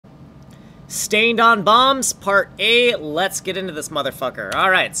Stained on bombs, part A. Let's get into this motherfucker.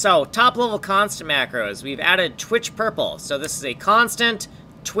 Alright, so top level constant macros. We've added Twitch purple. So this is a constant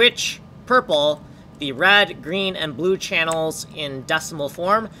Twitch purple, the red, green, and blue channels in decimal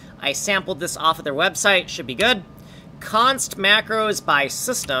form. I sampled this off of their website, should be good. Const macros by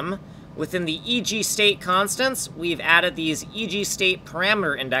system. Within the EG state constants, we've added these EG state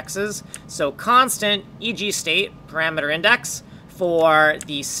parameter indexes. So constant EG state parameter index for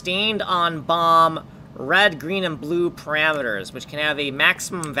the stained on bomb red, green, and blue parameters, which can have a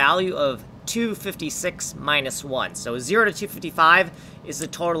maximum value of 256 minus 1. So 0 to 255 is a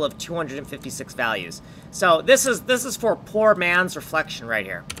total of 256 values. So this is for poor man's reflection right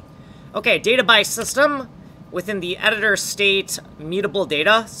here. Okay, data by system. Within the editor state mutable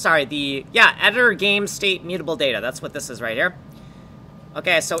data, editor game state mutable data. That's what this is right here.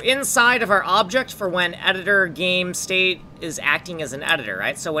 Okay, so inside of our object for when editor game state is acting as an editor,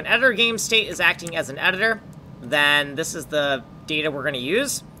 right? So when editor game state is acting as an editor, then this is the data we're going to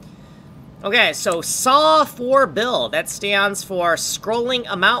use. Okay, so SAW 4 bill, that stands for scrolling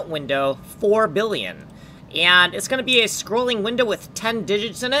amount window 4 billion. And it's going to be a scrolling window with 10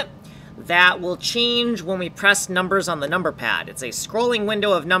 digits in it that will change when we press numbers on the number pad. It's a scrolling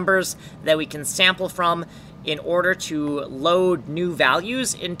window of numbers that we can sample from in order to load new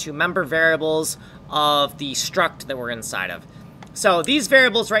values into member variables of the struct that we're inside of. So these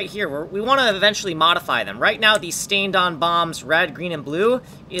variables right here, we want to eventually modify them. Right now, the stained on bombs red, green, and blue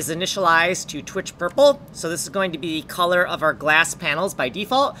is initialized to Twitch purple. So this is going to be the color of our glass panels by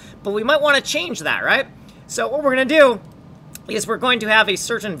default, but we might want to change that, right? So what we're going to do is we're going to have a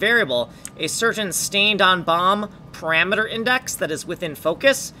certain variable, a certain stained on bomb parameter index that is within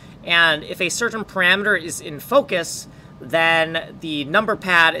focus. And if a certain parameter is in focus, then the number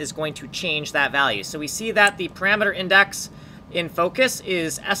pad is going to change that value. So we see that the parameter index in focus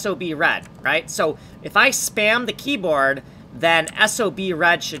is SOB red, right? So if I spam the keyboard, then SOB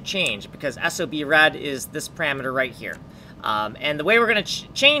red should change because SOB red is this parameter right here. And the way we're going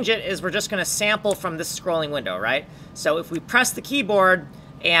to change it is we're just going to sample from this scrolling window, right? So if we press the keyboard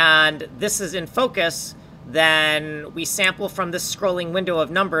and this is in focus, then we sample from this scrolling window of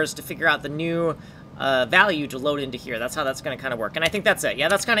numbers to figure out the new value to load into here. That's how that's going to kind of work. And I think that's it. Yeah,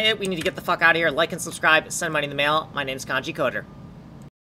 that's kind of it. We need to get the fuck out of here. Like and subscribe. Send money in the mail. My name's Kanji Coder.